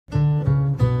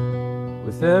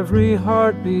With every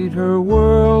heartbeat her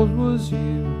world was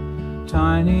you.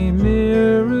 Tiny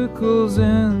miracles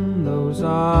in those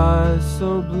eyes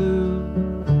so blue.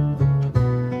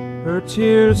 Her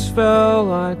tears fell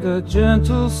like a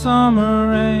gentle summer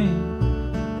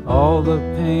rain. All the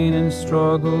pain and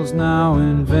struggles now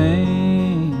in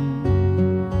vain.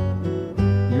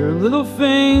 Your little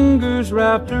fingers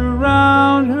wrapped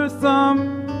around her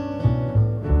thumb.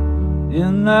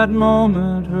 In that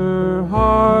moment her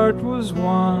heart was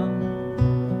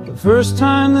won. The first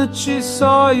time that she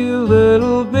saw you,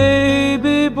 little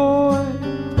baby boy,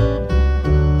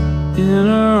 in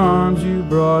her arms you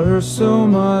brought her so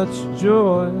much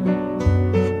joy.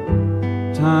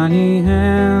 Tiny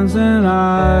hands and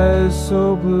eyes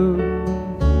so blue.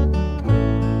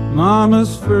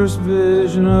 Mama's first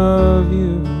vision of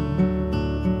you.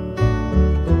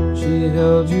 She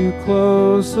held you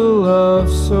close, a love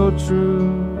so true.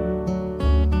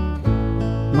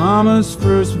 Mama's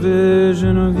first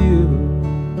vision of you.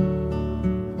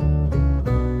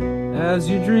 As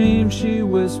you dream she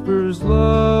whispers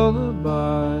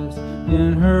lullabies.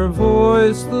 In her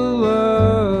voice the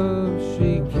love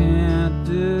she can't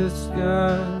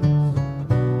disguise.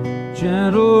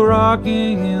 Gentle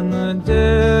rocking in the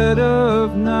dead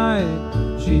of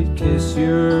night. She'd kiss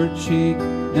your cheek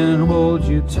and hold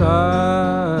you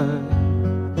tight.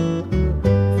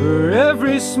 For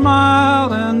every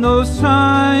smile and those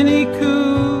tiny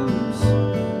coos,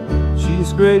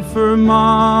 she's great for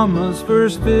Mama's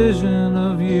first vision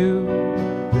of you.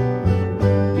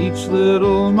 Each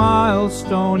little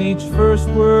milestone, each first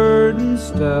word and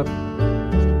step,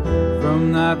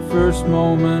 from that first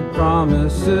moment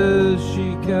promises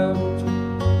she kept.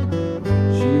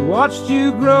 She watched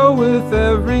you grow with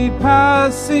every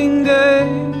passing day.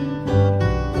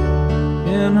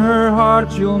 In her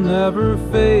heart you'll never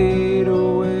fade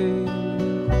away.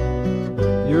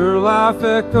 Your laugh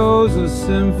echoes a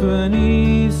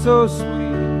symphony so sweet.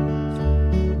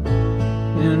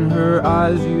 In her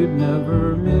eyes you'd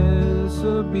never miss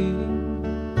a beat.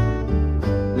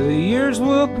 The years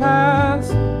will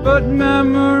pass, but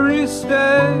memories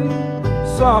stay.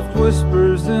 Soft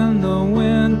whispers in the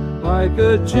wind like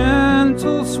a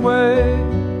gentle sway.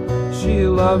 She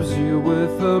loves you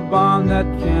with a bond that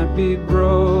can't be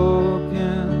broken.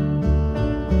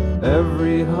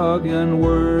 Every hug and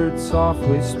word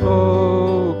softly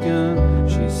spoken.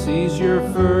 She sees your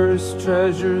first,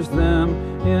 treasures them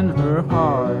in her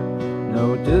heart.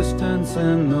 No distance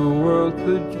in the world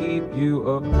could keep you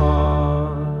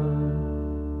apart.